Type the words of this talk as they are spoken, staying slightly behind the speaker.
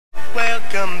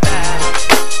Welcome back.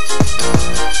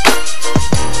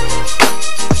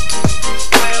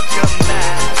 Welcome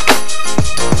back.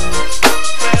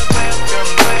 Welcome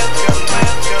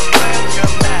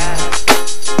back.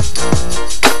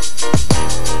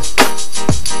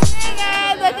 Hey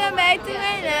guys, welcome back to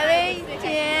another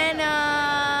channel.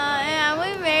 And I'm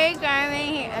with Mary Carmen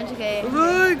here. I'm just kidding.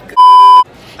 Look!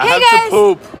 I have to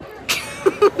poop.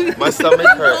 My stomach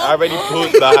hurt. I already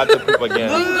pooped, but I have to poop again.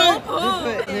 Go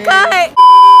poop. Bye.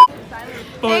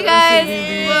 Hey guys,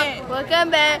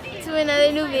 welcome back to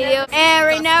another new video. And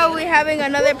right now we're having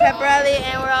another pep rally,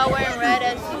 and we're all wearing red.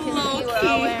 As you can see, we're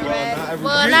all wearing red.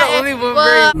 Well, not only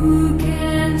one who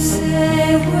can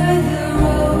say where the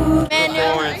road?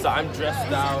 So I'm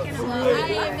dressed out.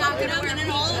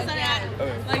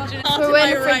 We're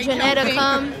waiting for Janetta to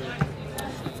come.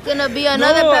 It's gonna be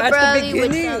another pep rally. We were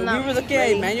looking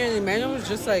at Emmanuel, and Emmanuel was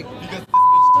just like,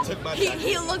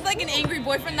 he looked like an angry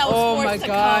boyfriend that was oh my forced to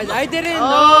god, come. I didn't know.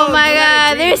 Oh my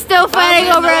god, they're still fighting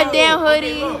over a damn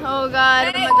hoodie. Oh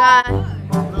god, oh my god.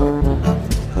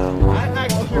 I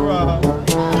asked Kira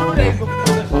 2 days before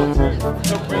the concert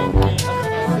to bring me a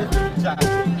specific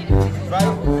jacket,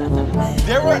 right?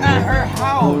 They were at her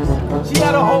house. She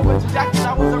had a whole bunch of jackets.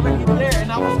 I was already there,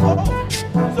 and I was cold.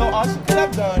 So all she could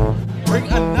have done, bring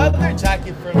another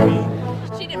jacket for me.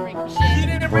 She didn't bring shit. She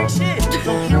didn't bring shit.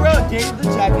 So Kira gave the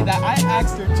jacket that I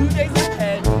asked her 2 days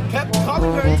ahead, kept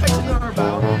calling her and texting her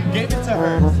about, gave it to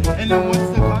her. And then once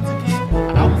the concert came,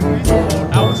 I was freezing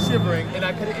cold, I was shivering, and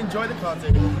I couldn't enjoy the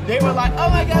concert. They were like, oh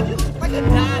my god, you look like a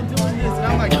dad doing this. And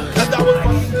I'm like, because that was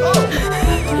fucking cold.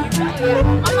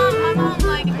 My mom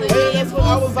like, And that's what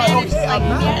I was like, okay, I'm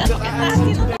not. Because I asked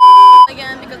you 2 days.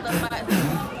 again because the fight.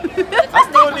 I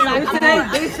still need to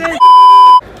They said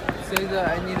say that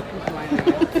I need to poop my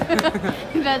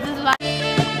name. That's just why.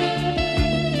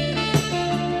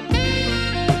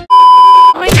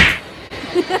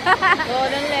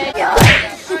 Golden leg.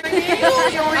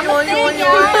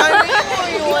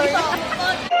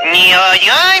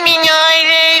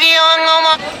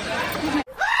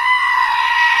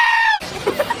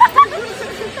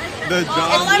 The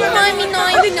John.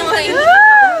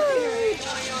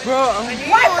 Bro,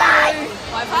 Wi-Fi?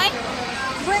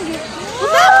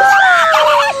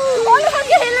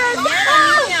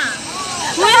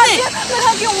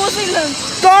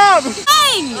 stop! Okay.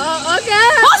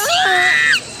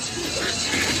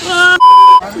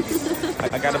 I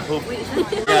gotta poop.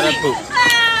 Gotta poop.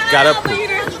 Gotta poop.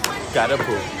 Gotta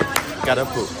poop. Gotta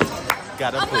poop.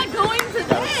 Gotta poop. I'm not going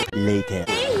today. Later.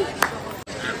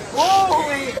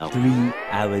 3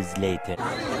 hours later.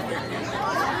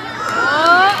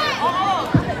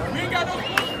 We ain't got no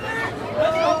food.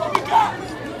 Let's go. What we got?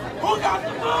 Who got the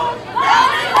food?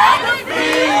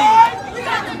 We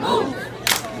got the move.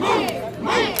 Move.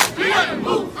 Move. We got the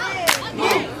move.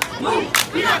 Move. Move.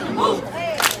 We got the move.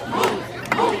 Move.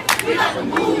 Move. We got the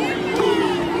move.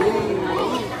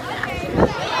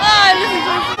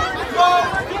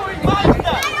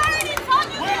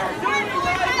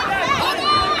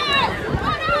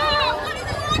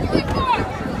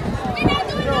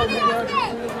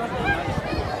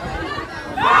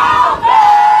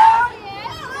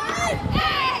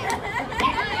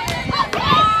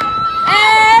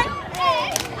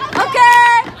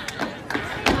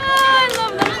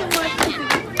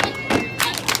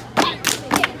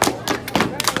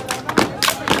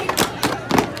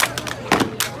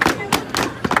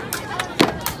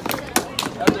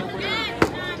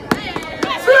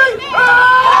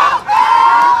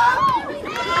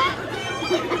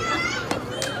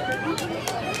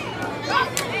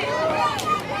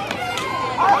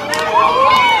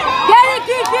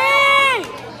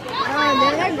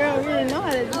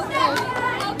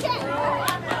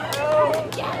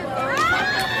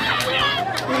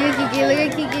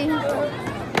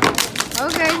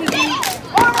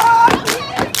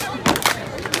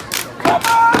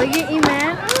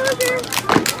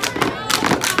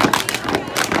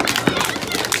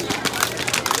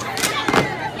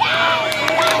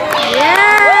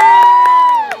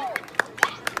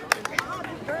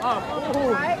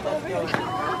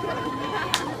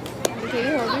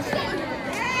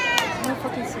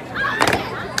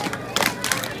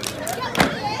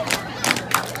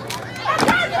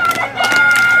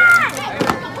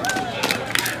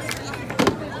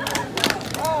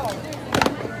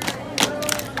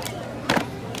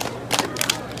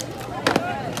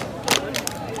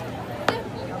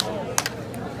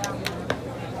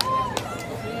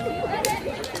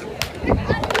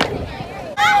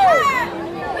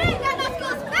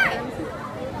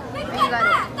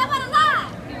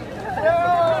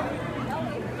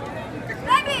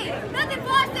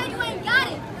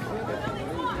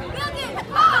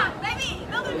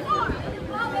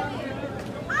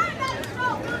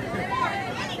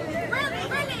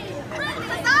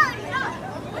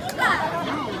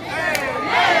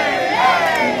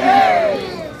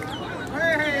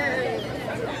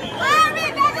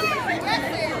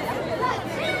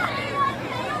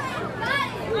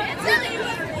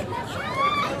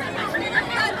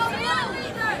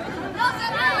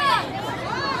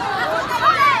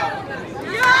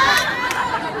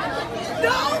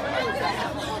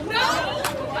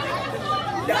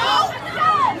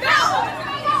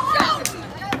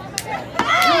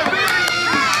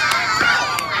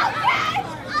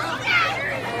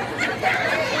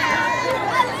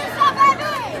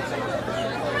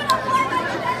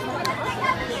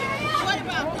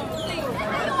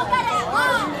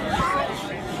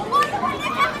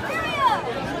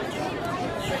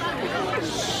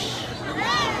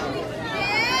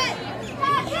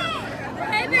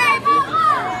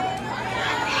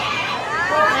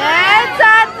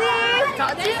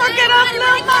 Look it up,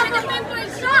 little mama.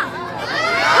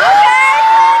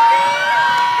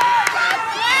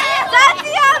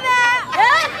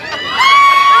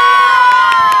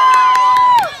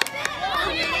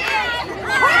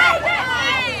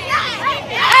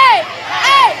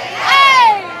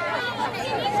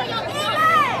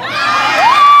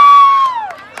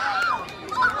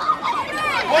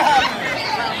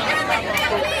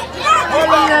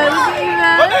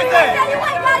 What they say?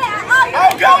 Oh,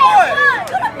 come on!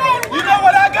 You know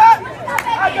what I got? I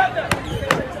got the...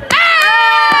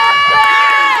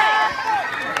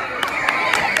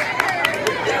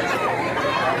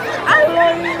 I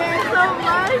love you man so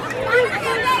much.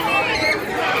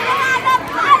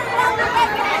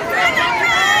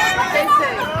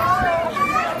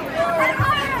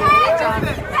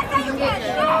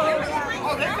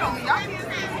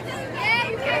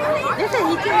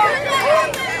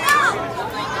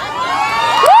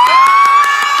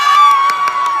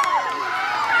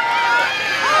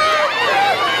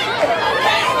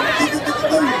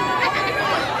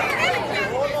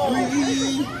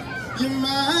 You're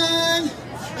mine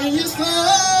and you're slow.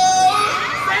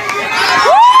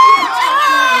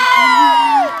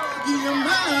 You're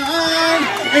mine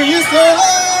and you're slow.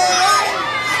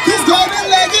 His golden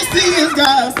legacy is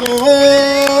God's soul.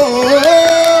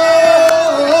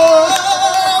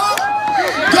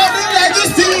 Golden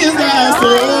legacy is God's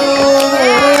soul.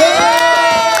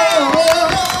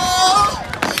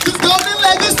 His golden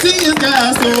legacy is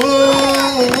God's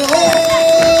soul.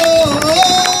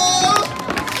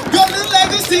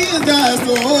 Is God's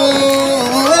soul.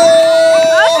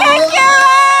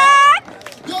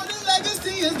 Golden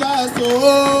legacy is God's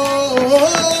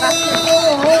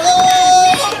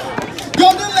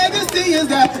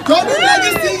soul. Golden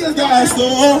legacy is God's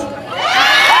soul.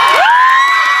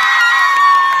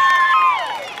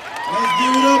 Let's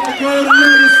give it up for golden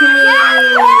legacy.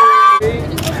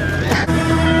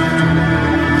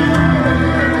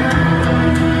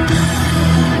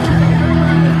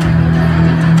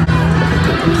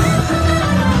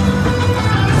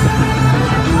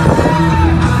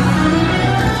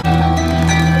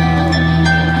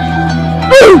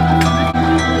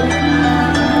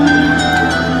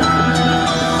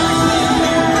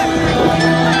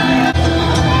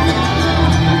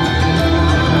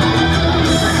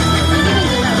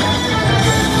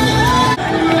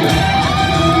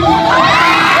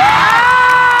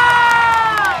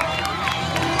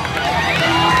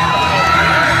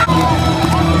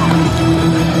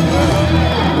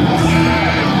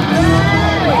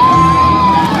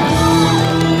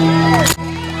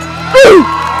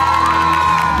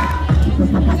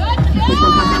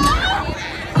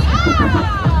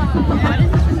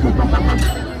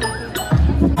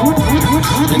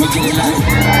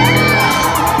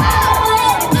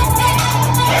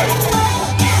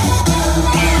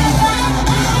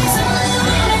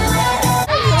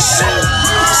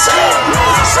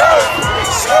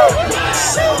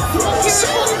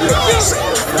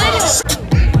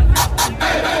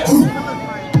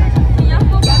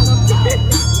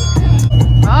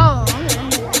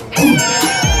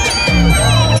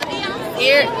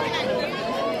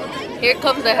 Here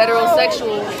comes the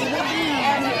heterosexual.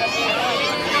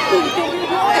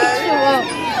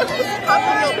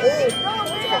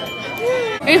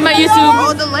 Here's my YouTube.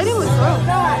 Oh, the lighting was low.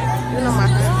 You know my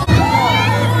friend.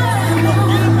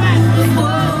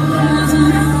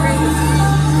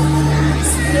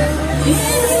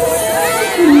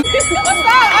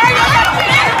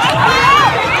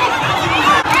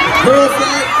 Girl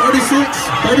fat,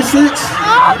 36.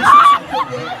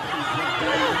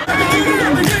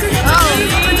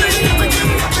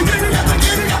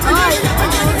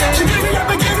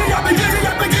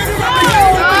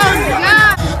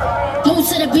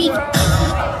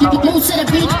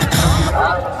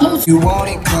 You want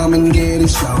it, come and get it,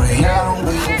 shorty. I don't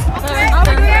wait.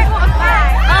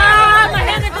 My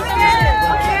hand is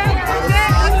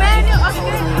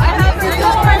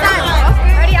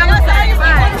ready, I'm outside.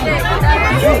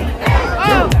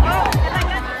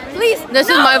 Please. This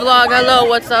is my vlog. Hello,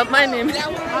 what's up? My name is...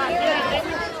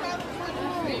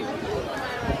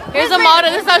 Here's a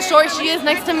model. This is how short she is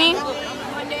next to me.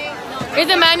 Here's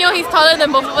Emmanuel. He's taller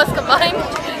than both of us combined.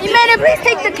 Emmanuel, please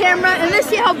take the camera and let's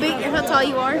see how big and how tall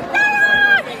you are. You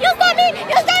stand me!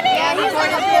 You stand me! Yeah, he's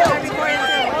like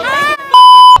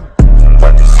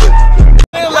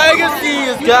Golden legacy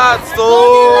is God's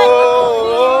soul.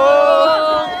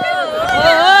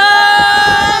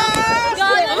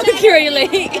 Look, you're already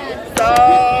late.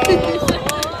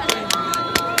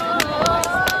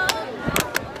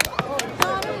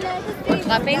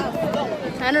 Clapping.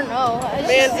 I don't know.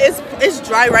 Man, it's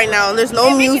dry right now. There's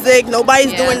no music.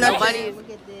 Nobody's doing nothing. Nobody. Look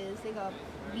at this. They got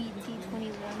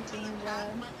BT21 things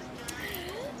on.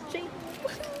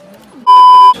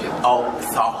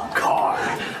 Top car.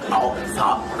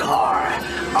 Top car.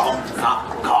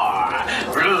 Top car.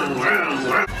 Vroom, vroom,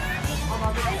 vroom.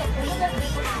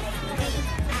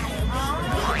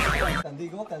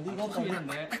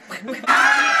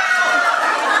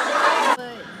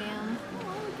 But damn.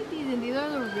 Oh, look at these. And these are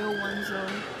the real ones though.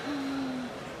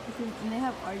 And they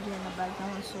have RJ in the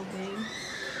background. It's so big.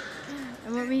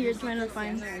 I'm over here trying to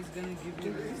find. But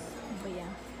yeah.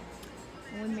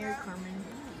 I'm with Mary Carmen.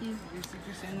 Your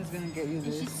Secret Santa's gonna get you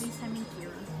this. She's FaceTiming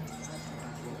Kira.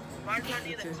 Why do I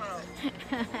need a cup?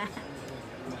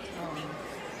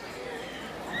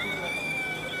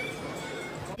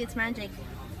 It's magic.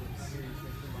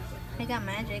 I got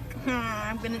magic.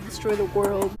 I'm gonna destroy the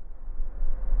world.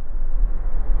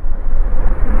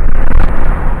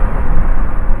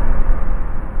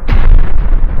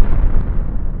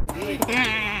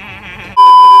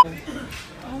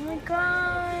 Oh my god.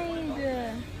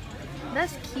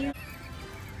 That's cute.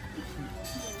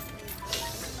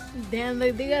 Damn,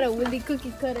 like they got a Willy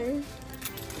cookie cutter.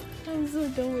 I'm so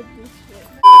done with this shit.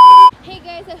 Hey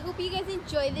guys, I hope you guys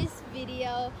enjoyed this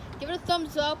video. Give it a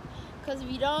thumbs up, because if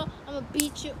you don't, I'm gonna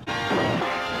beat you.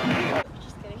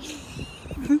 Just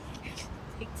kidding.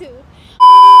 Take two.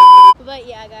 But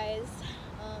yeah, guys.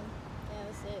 Yeah,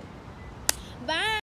 that's it. Bye.